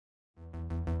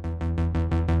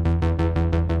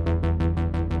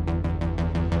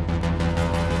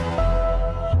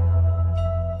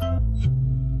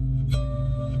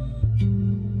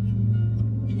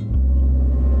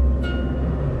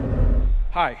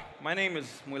Hi, my name is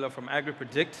Muila from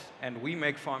AgriPredict, and we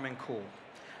make farming cool.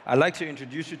 I'd like to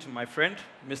introduce you to my friend,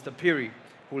 Mr. Piri,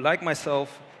 who, like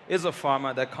myself, is a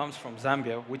farmer that comes from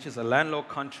Zambia, which is a landlocked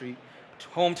country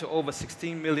home to over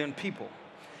 16 million people.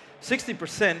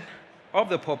 60% of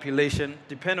the population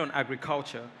depend on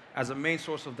agriculture as a main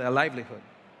source of their livelihood.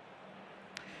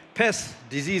 Pests,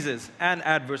 diseases, and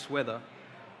adverse weather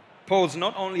pose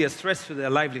not only a threat to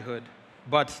their livelihood,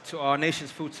 but to our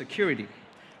nation's food security.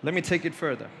 Let me take it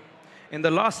further. In the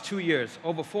last 2 years,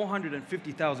 over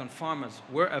 450,000 farmers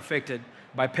were affected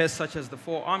by pests such as the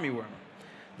fall armyworm.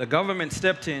 The government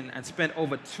stepped in and spent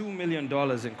over $2 million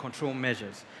in control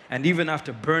measures. And even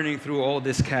after burning through all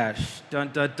this cash, the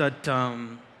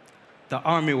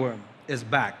armyworm is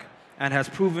back and has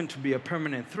proven to be a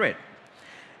permanent threat.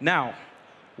 Now,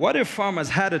 what if farmers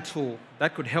had a tool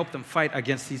that could help them fight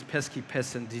against these pesky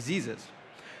pests and diseases?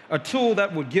 A tool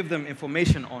that would give them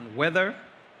information on weather,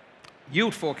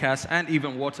 yield forecasts, and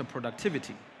even water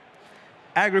productivity.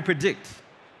 AgriPredict,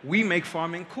 we make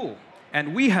farming cool.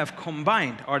 And we have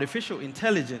combined artificial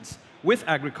intelligence with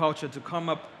agriculture to come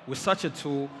up with such a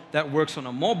tool that works on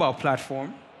a mobile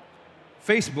platform,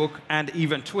 Facebook, and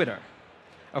even Twitter.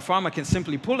 A farmer can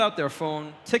simply pull out their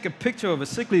phone, take a picture of a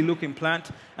sickly-looking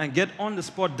plant, and get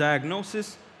on-the-spot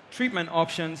diagnosis, treatment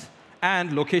options,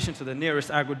 and location to the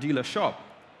nearest agro-dealer shop.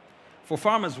 For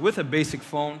farmers with a basic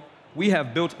phone, we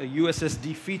have built a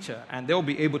USSD feature, and they'll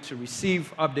be able to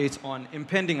receive updates on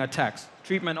impending attacks,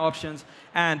 treatment options,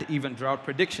 and even drought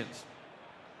predictions.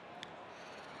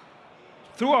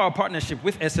 Through our partnership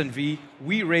with SNV,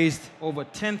 we raised over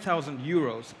 10,000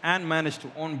 euros and managed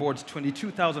to onboard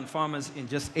 22,000 farmers in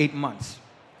just 8 months.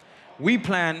 We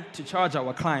plan to charge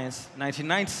our clients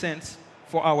 99 cents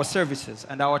for our services,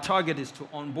 and our target is to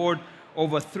onboard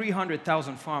over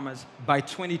 300,000 farmers by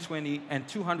 2020 and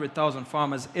 200,000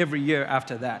 farmers every year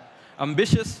after that.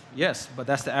 Ambitious? Yes, but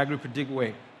that's the AgriPredict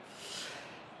way.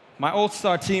 My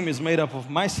all-star team is made up of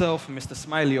myself, Mr.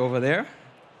 Smiley over there.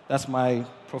 That's my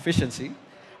proficiency.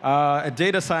 A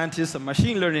data scientist, a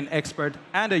machine learning expert,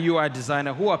 and a UI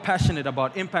designer who are passionate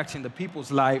about impacting the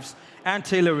people's lives and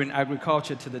tailoring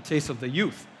agriculture to the taste of the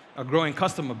youth, a growing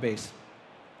customer base.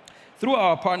 Through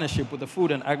our partnership with the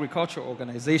Food and Agriculture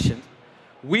Organization,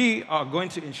 we are going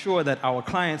to ensure that our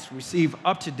clients receive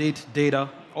up-to-date data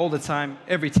all the time,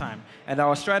 every time. And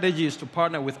our strategy is to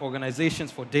partner with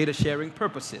organizations for data sharing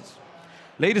purposes.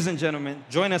 Ladies and gentlemen,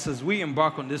 join us as we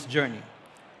embark on this journey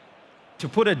to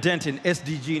put a dent in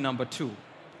SDG number 2.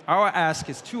 Our ask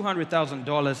is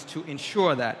 $200,000 to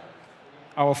ensure that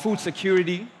our food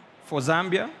security for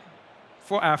Zambia,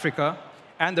 for Africa,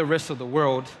 and the rest of the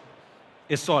world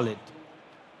is solid.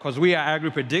 Because we are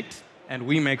AgriPredict, and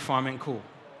we make farming cool.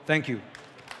 Thank you.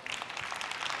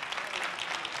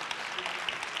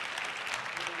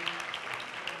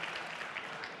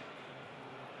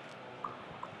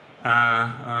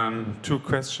 Two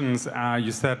questions.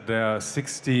 You said there are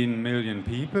 16 million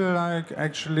people, like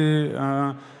actually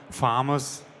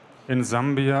farmers in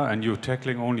Zambia, and you're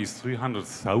tackling only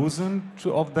 300,000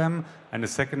 of them. And the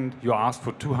second, you asked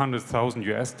for 200,000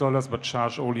 US dollars, but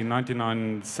charge only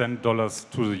 99 cent dollars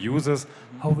to the users.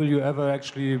 How will you ever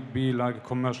actually be like a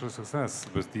commercial success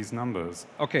with these numbers?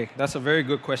 Okay, that's a very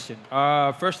good question.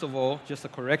 First of all, just a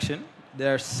correction.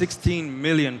 There are 16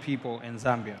 million people in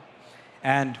Zambia.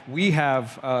 And we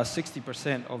have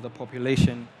 60% of the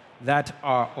population that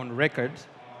are on record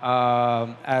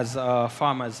as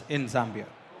farmers in Zambia.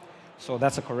 So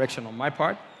that's a correction on my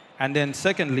part. And then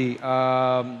secondly,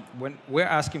 when we're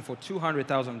asking for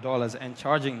 $200,000 and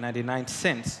charging 99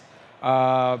 cents,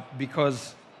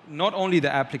 because not only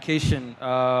the application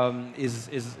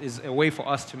is a way for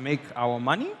us to make our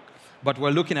money, but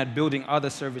we're looking at building other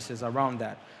services around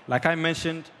that. Like I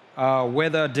mentioned,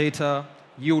 weather data,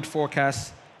 yield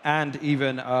forecasts, and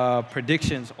even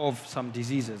predictions of some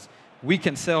diseases. We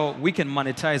can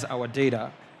monetize our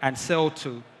data and sell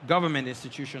to government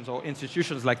institutions or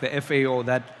institutions like the FAO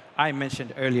that I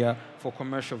mentioned earlier for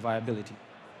commercial viability.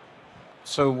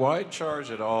 So why charge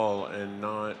at all and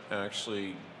not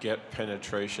actually get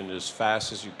penetration as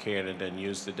fast as you can and then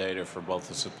use the data for both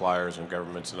the suppliers and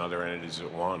governments and other entities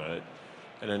that want it?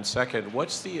 And then second,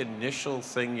 what's the initial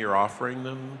thing you're offering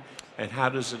them, and how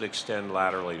does it extend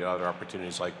laterally to other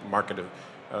opportunities like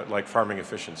like farming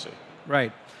efficiency?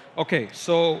 Right. Okay,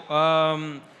 so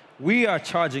we are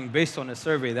charging based on a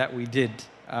survey that we did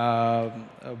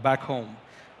back home.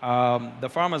 The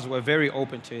farmers were very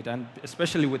open to it, and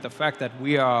especially with the fact that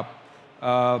we are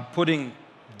putting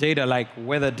data like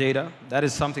weather data. That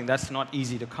is something that's not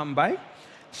easy to come by.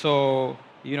 So,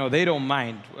 they don't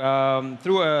mind.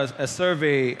 Through a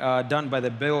survey done by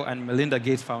the Bill and Melinda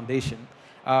Gates Foundation,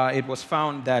 it was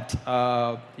found that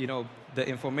the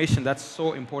information that's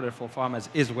so important for farmers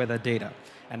is weather data.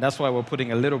 And that's why we're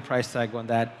putting a little price tag on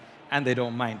that, and they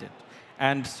don't mind it.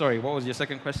 And sorry, what was your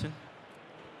second question?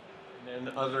 And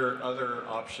other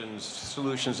options,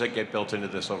 solutions that get built into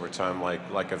this over time,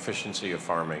 like efficiency of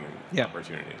farming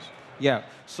opportunities. Yeah.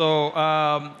 So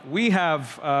we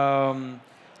have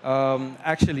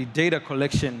actually data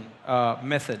collection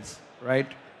methods, right,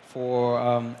 for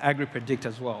AgriPredict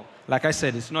as well. Like I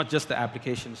said, it's not just the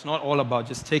application. It's not all about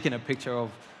just taking a picture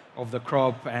of the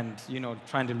crop and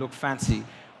trying to look fancy.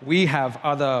 We have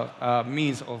other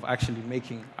means of actually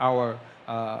making our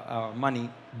money,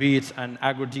 be it an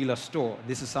agro-dealer store.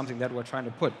 This is something that we're trying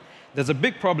to put. There's a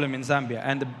big problem in Zambia,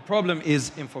 and the problem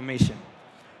is information.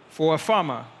 For a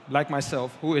farmer like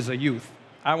myself, who is a youth,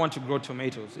 I want to grow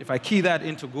tomatoes. If I key that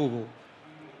into Google,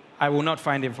 I will not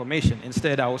find information.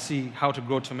 Instead, I will see how to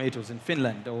grow tomatoes in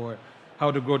Finland or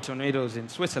how to grow tomatoes in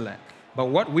Switzerland. But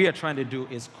what we are trying to do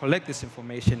is collect this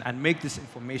information and make this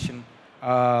information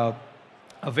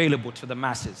available to the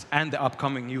masses and the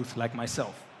upcoming youth like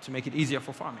myself to make it easier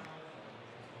for farming.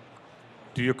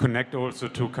 Do you connect also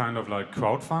to kind of like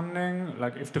crowdfunding?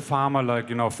 Like if the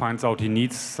farmer finds out he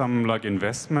needs some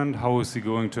investment, how is he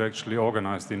going to actually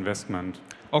organize the investment?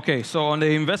 Okay, so on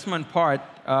the investment part,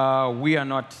 we are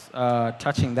not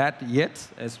touching that yet,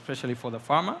 especially for the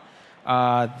farmer.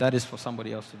 That is for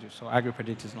somebody else to do. So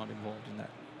AgriPredict is not involved in that.